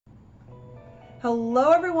Hello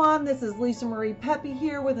everyone, this is Lisa Marie Pepe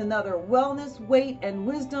here with another wellness, weight, and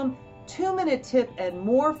wisdom 2-minute tip and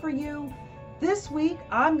more for you. This week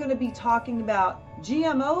I'm going to be talking about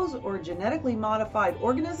GMOs or genetically modified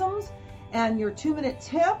organisms and your 2-minute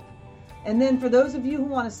tip. And then for those of you who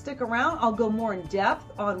want to stick around, I'll go more in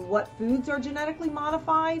depth on what foods are genetically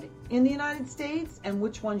modified in the United States and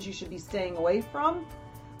which ones you should be staying away from.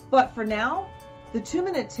 But for now, the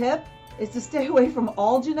 2-minute tip is to stay away from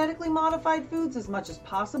all genetically modified foods as much as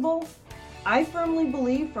possible. I firmly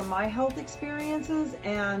believe from my health experiences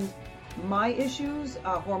and my issues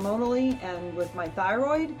hormonally and with my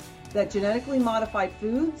thyroid that genetically modified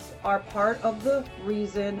foods are part of the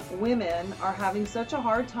reason women are having such a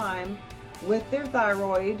hard time with their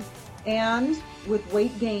thyroid and with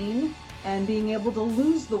weight gain and being able to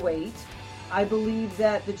lose the weight. I believe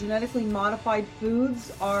that the genetically modified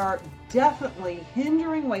foods are definitely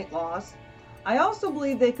hindering weight loss. I also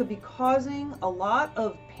believe they could be causing a lot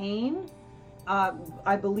of pain.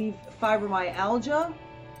 I believe fibromyalgia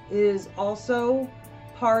is also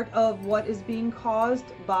part of what is being caused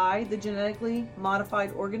by the genetically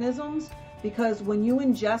modified organisms, because when you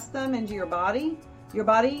ingest them into your body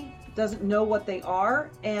doesn't know what they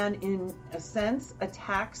are and in a sense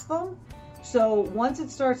attacks them. So once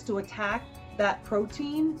it starts to attack that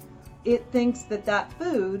protein, it thinks that that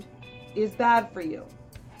food is bad for you.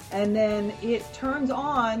 And then it turns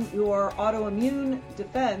on your autoimmune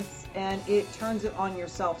defense and it turns it on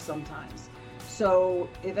yourself sometimes. So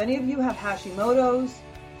if any of you have Hashimoto's,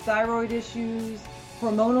 thyroid issues,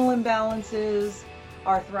 hormonal imbalances,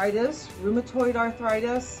 arthritis, rheumatoid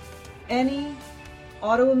arthritis, any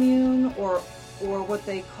autoimmune or what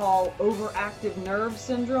they call overactive nerve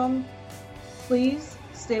syndrome, please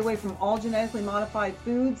stay away from all genetically modified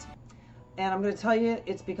foods. And I'm going to tell you,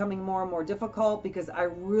 it's becoming more and more difficult because I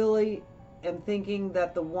really am thinking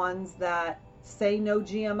that the ones that say no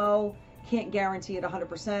GMO can't guarantee it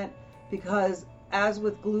 100%, because as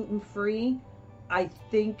with gluten-free, I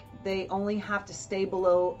think they only have to stay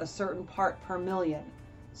below a certain part per million.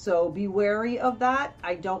 So be wary of that.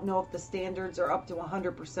 I don't know if the standards are up to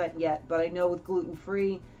 100% yet, but I know with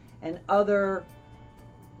gluten-free and other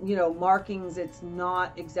markings, it's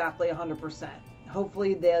not exactly 100%.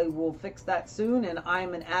 Hopefully they will fix that soon, and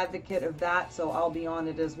I'm an advocate of that, so I'll be on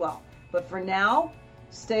it as well. But for now,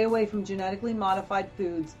 stay away from genetically modified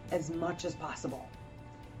foods as much as possible.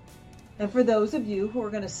 And for those of you who are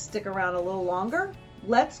going to stick around a little longer,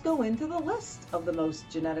 let's go into the list of the most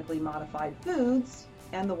genetically modified foods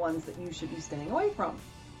and the ones that you should be staying away from.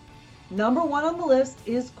 Number 1 on the list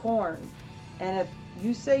is corn. And if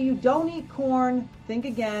you say you don't eat corn, think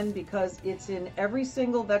again, because it's in every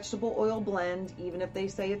single vegetable oil blend, even if they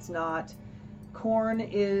say it's not. Corn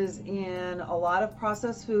is in a lot of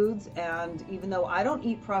processed foods, and even though I don't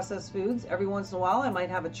eat processed foods, every once in a while I might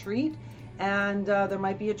have a treat, and there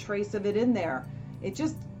might be a trace of it in there. It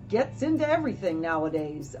just gets into everything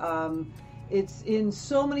nowadays. It's in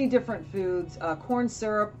so many different foods. Corn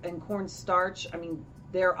syrup and corn starch,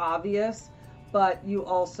 they're obvious. But you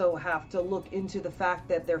also have to look into the fact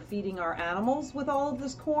that they're feeding our animals with all of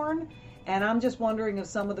this corn. And I'm just wondering if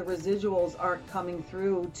some of the residuals aren't coming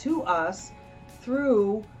through to us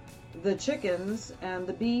through the chickens and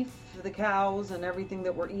the beef, the cows, and everything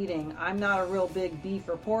that we're eating. I'm not a real big beef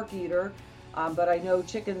or pork eater, but I know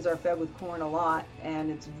chickens are fed with corn a lot. And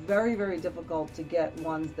it's very, very difficult to get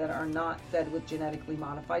ones that are not fed with genetically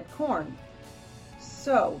modified corn.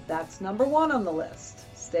 So that's number 1 on the list.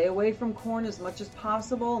 Stay away from corn as much as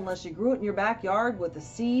possible unless you grew it in your backyard with a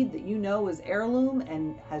seed that you know is heirloom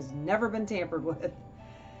and has never been tampered with.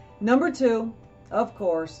 Number 2, of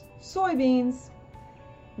course, soybeans.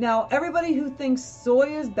 Now, everybody who thinks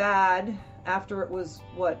soy is bad after it was,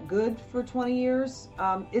 good for 20 years,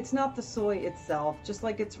 it's not the soy itself, just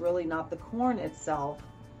like it's really not the corn itself,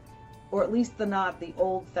 or at least not the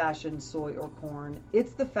old-fashioned soy or corn.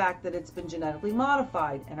 It's the fact that it's been genetically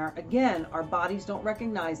modified, and our bodies don't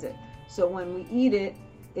recognize it. So when we eat it,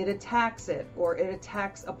 it attacks it, or it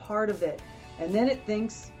attacks a part of it, and then it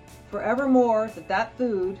thinks forevermore that that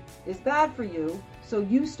food is bad for you, so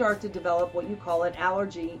you start to develop what you call an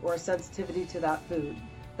allergy or a sensitivity to that food.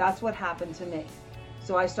 That's what happened to me.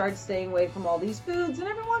 So I started staying away from all these foods, and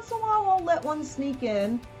every once in a while I'll let one sneak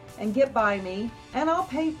in and get by me, and I'll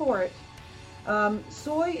pay for it.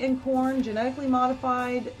 Soy and corn, genetically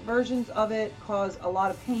modified versions of it, cause a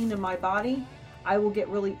lot of pain in my body. I will get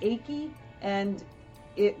really achy, and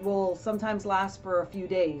it will sometimes last for a few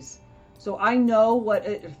days. So I know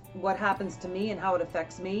what happens to me and how it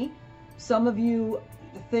affects me. Some of you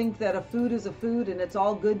think that a food is a food and it's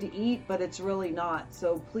all good to eat, but it's really not.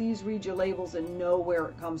 So please read your labels and know where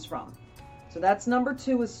it comes from. So that's number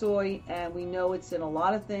 2 is soy, and we know it's in a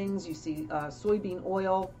lot of things. You see soybean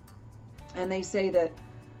oil, and they say that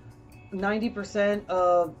 90%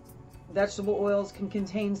 of vegetable oils can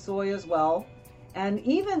contain soy as well. And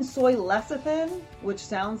even soy lecithin, which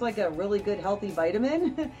sounds like a really good healthy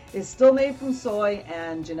vitamin, is still made from soy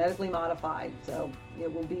and genetically modified. So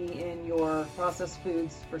it will be in your processed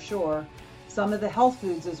foods for sure. Some of the health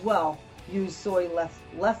foods as well use soy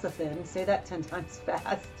lecithin. Say that 10 times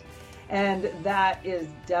fast. And that is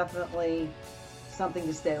definitely something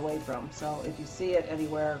to stay away from. So if you see it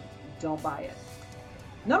anywhere, don't buy it.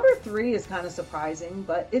 Number 3 is kind of surprising,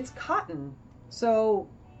 but it's cotton. So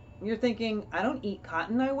you're thinking, I don't eat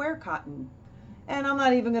cotton, I wear cotton. And I'm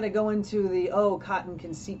not even going to go into the, cotton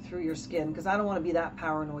can seep through your skin, because I don't want to be that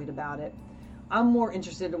paranoid about it. I'm more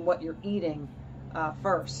interested in what you're eating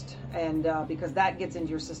first, and because that gets into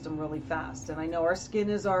your system really fast. And I know our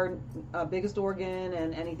skin is our biggest organ,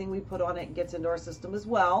 and anything we put on it gets into our system as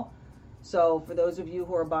well. So for those of you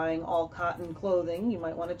who are buying all cotton clothing, you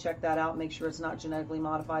might want to check that out, make sure it's not genetically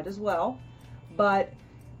modified as well. But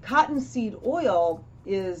cottonseed oil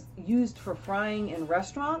is used for frying in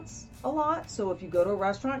restaurants a lot. So if you go to a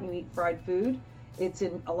restaurant and you eat fried food, it's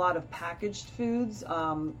in a lot of packaged foods,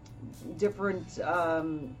 different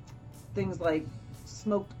things like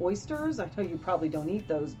smoked oysters. I know you probably don't eat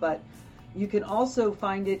those, but you can also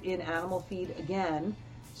find it in animal feed again.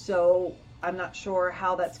 So I'm not sure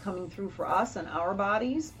how that's coming through for us and our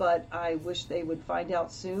bodies, but I wish they would find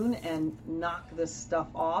out soon and knock this stuff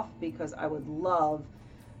off, because I would love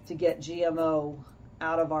to get GMO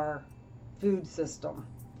out of our food system.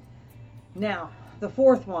 Now, the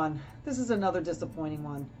 4th one, this is another disappointing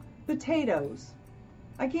one. Potatoes.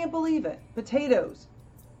 I can't believe it. Potatoes.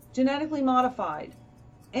 Genetically modified.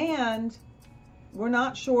 And we're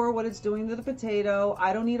not sure what it's doing to the potato.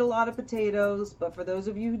 I don't eat a lot of potatoes, but for those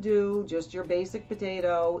of you who do, just your basic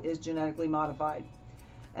potato is genetically modified.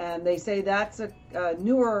 And they say that's a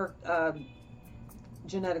newer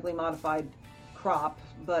genetically modified crop,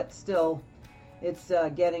 but still it's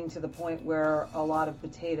getting to the point where a lot of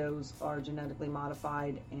potatoes are genetically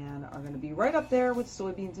modified and are going to be right up there with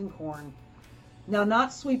soybeans and corn. Now,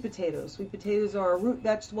 not sweet potatoes. Sweet potatoes are a root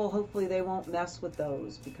vegetable. Hopefully they won't mess with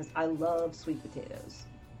those, because I love sweet potatoes.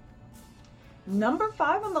 Number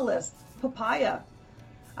 5 on the list, papaya.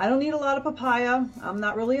 I don't eat a lot of papaya. I'm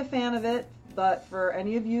not really a fan of it, but for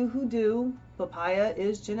any of you who do, papaya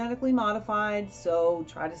is genetically modified, so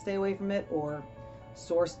try to stay away from it or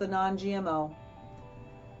source the non-GMO.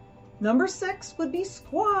 Number 6 would be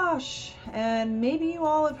squash. And maybe you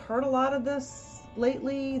all have heard a lot of this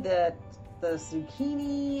lately, that the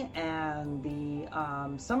zucchini and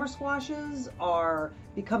the summer squashes are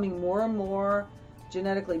becoming more and more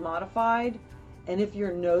genetically modified. And if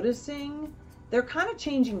you're noticing, they're kind of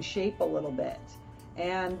changing shape a little bit,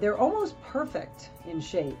 and they're almost perfect in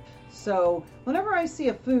shape. So whenever I see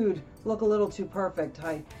a food look a little too perfect,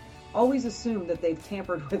 I always assume that they've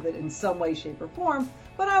tampered with it in some way, shape, or form.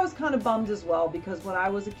 But I was kind of bummed as well, because when I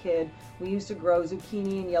was a kid, we used to grow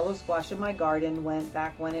zucchini and yellow squash in my garden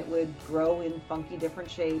back when it would grow in funky different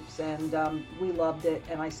shapes, and we loved it,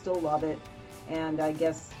 and I still love it. And I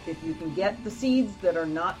guess if you can get the seeds that are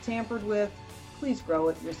not tampered with, please grow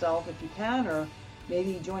it yourself if you can, or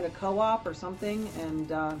maybe join a co-op or something and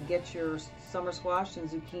get your summer squash and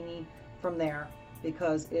zucchini from there,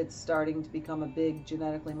 because it's starting to become a big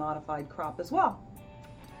genetically modified crop as well.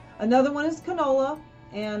 Another one is canola,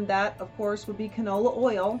 and that of course would be canola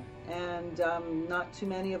oil, and not too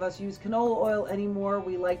many of us use canola oil anymore.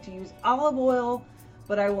 We like to use olive oil,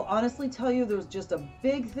 but I will honestly tell you, there was just a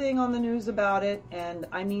big thing on the news about it, and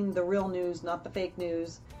I mean the real news, not the fake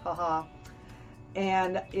news, haha.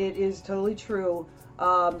 And it is totally true.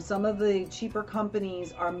 Some of the cheaper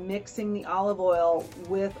companies are mixing the olive oil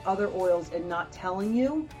with other oils and not telling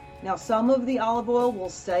you. Now, some of the olive oil will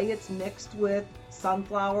say it's mixed with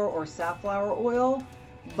sunflower or safflower oil,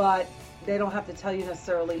 but they don't have to tell you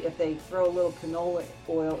necessarily if they throw a little canola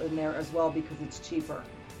oil in there as well, because it's cheaper.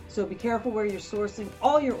 So be careful where you're sourcing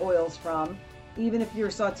all your oils from, even if you're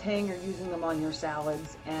sauteing or using them on your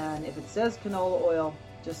salads. And if it says canola oil,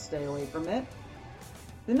 just stay away from it.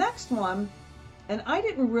 The next one, and I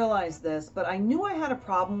didn't realize this, but I knew I had a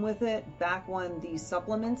problem with it back when the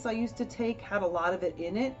supplements I used to take had a lot of it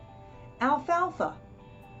in it. Alfalfa.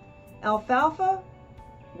 Alfalfa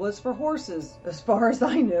was for horses, as far as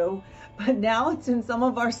I knew, but now it's in some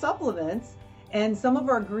of our supplements and some of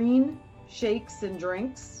our green shakes and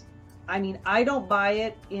drinks. I mean, I don't buy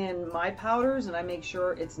it in my powders, and I make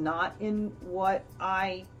sure it's not in what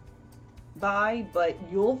I buy, but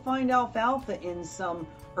you'll find alfalfa in some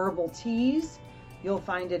herbal teas, You'll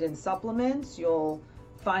find it in supplements. You'll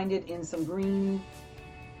find it in some green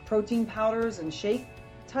protein powders and shake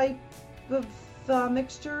type of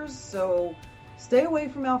mixtures. So stay away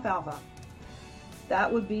from alfalfa.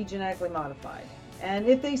 That would be genetically modified. And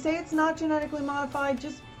if they say it's not genetically modified,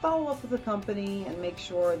 just follow up with the company and make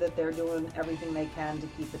sure that they're doing everything they can to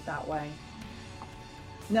keep it that way.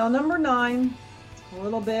 Now, number 9, a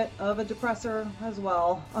little bit of a depressor as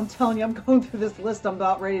well. I'm telling you, I'm going through this list, I'm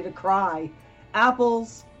about ready to cry.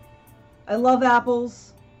 Apples. I love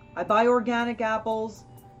apples. I buy organic apples.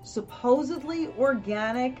 Supposedly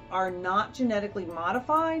organic are not genetically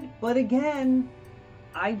modified, but again,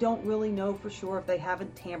 I don't really know for sure if they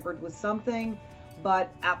haven't tampered with something.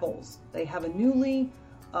 But apples, they have a newly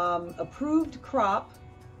approved crop,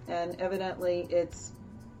 and evidently it's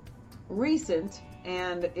recent,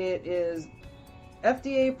 and it is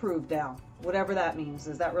FDA approved now, whatever that means.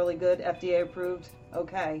 Is that really good? FDA approved?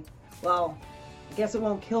 Okay. Well, I guess it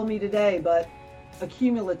won't kill me today, but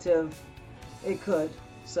accumulative, it could.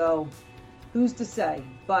 So who's to say?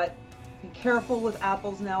 But be careful with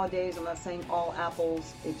apples nowadays. I'm not saying all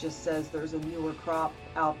apples. It just says there's a newer crop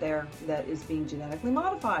out there that is being genetically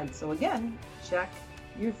modified. So again, check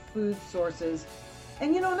your food sources.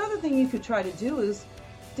 And you know, another thing you could try to do is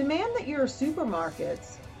demand that your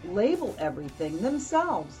supermarkets label everything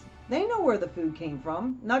themselves. They know where the food came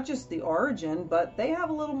from, not just the origin, but they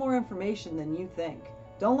have a little more information than you think.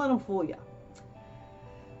 Don't let them fool you.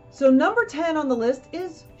 So number 10 on the list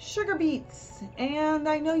is sugar beets. And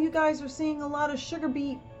I know you guys are seeing a lot of sugar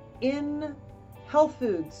beet in health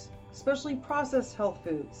foods, especially processed health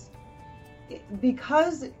foods.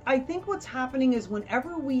 Because I think what's happening is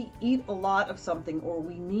whenever we eat a lot of something or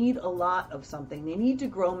we need a lot of something, they need to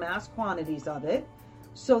grow mass quantities of it.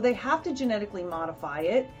 So they have to genetically modify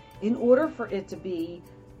it in order for it to be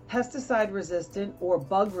pesticide resistant or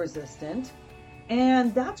bug resistant.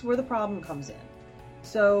 And that's where the problem comes in.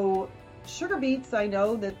 So sugar beets, I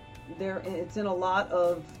know that it's in a lot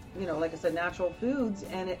of, you know, like I said, natural foods,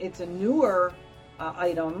 and it's a newer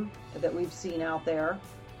item that we've seen out there.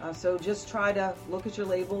 So just try to look at your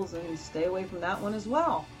labels and stay away from that one as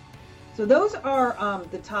well. So those are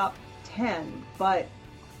the top 10, but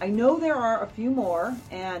I know there are a few more,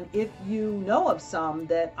 and if you know of some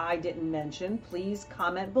that I didn't mention, please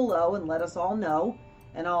comment below and let us all know,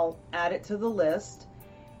 and I'll add it to the list.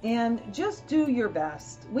 And just do your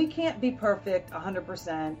best. We can't be perfect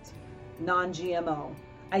 100% non-GMO.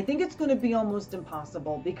 I think it's going to be almost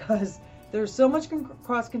impossible because there's so much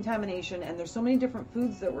cross-contamination and there's so many different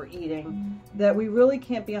foods that we're eating that we really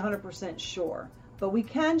can't be 100% sure. But we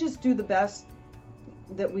can just do the best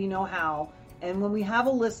that we know how. And when we have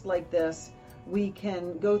a list like this, we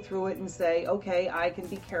can go through it and say, okay, I can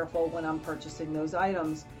be careful when I'm purchasing those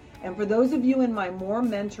items. And for those of you in my More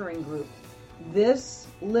Mentoring group, this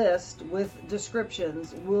list with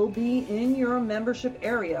descriptions will be in your membership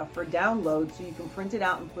area for download, so you can print it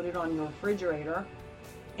out and put it on your refrigerator.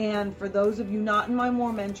 And for those of you not in my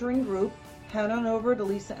More Mentoring group, head on over to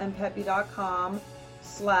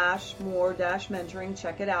lisampepe.com/more-mentoring.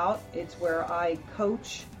 Check it out. It's where I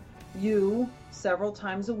coach you several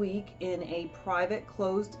times a week in a private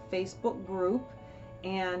closed Facebook group,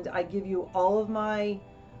 and I give you all of my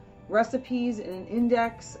recipes in an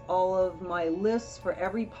index, all of my lists for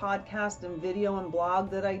every podcast and video and blog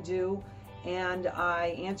that I do, and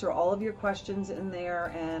I answer all of your questions in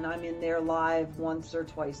there, and I'm in there live once or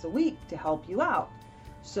twice a week to help you out.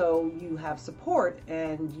 So you have support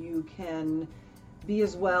and you can be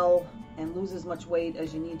as well and lose as much weight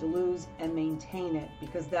as you need to lose and maintain it,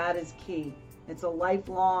 because that is key. It's a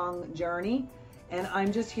lifelong journey, and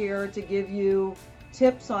I'm just here to give you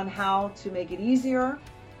tips on how to make it easier.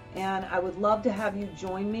 And I would love to have you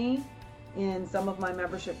join me in some of my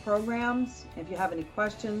membership programs. If you have any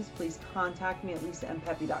questions, please contact me at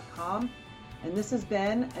lisampepe.com. And this has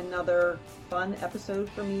been another fun episode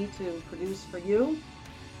for me to produce for you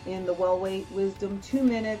in the Well Weight Wisdom 2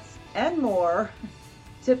 Minutes and More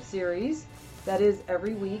tip series. That is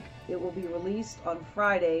every week. It will be released on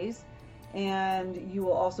Fridays, and you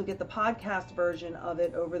will also get the podcast version of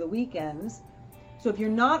it over the weekends. So if you're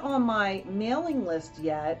not on my mailing list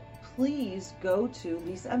yet, please go to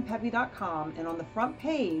lisampepe.com, and on the front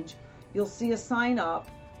page, you'll see a sign up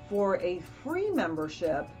for a free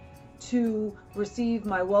membership to receive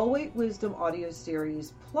my Well Weight Wisdom audio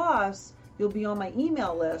series. Plus, you'll be on my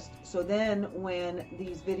email list. So then when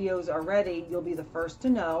these videos are ready, you'll be the first to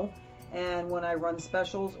know. And when I run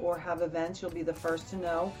specials or have events, you'll be the first to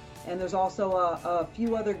know. And there's also a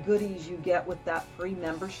few other goodies you get with that free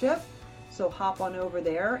membership. So hop on over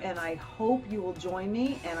there, and I hope you will join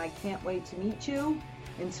me, and I can't wait to meet you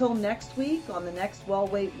Until next week on the next Well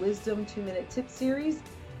Weight Wisdom 2-Minute Tip Series,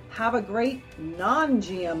 have a great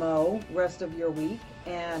non-GMO rest of your week,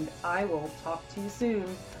 and I will talk to you soon.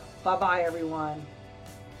 Bye-bye, everyone.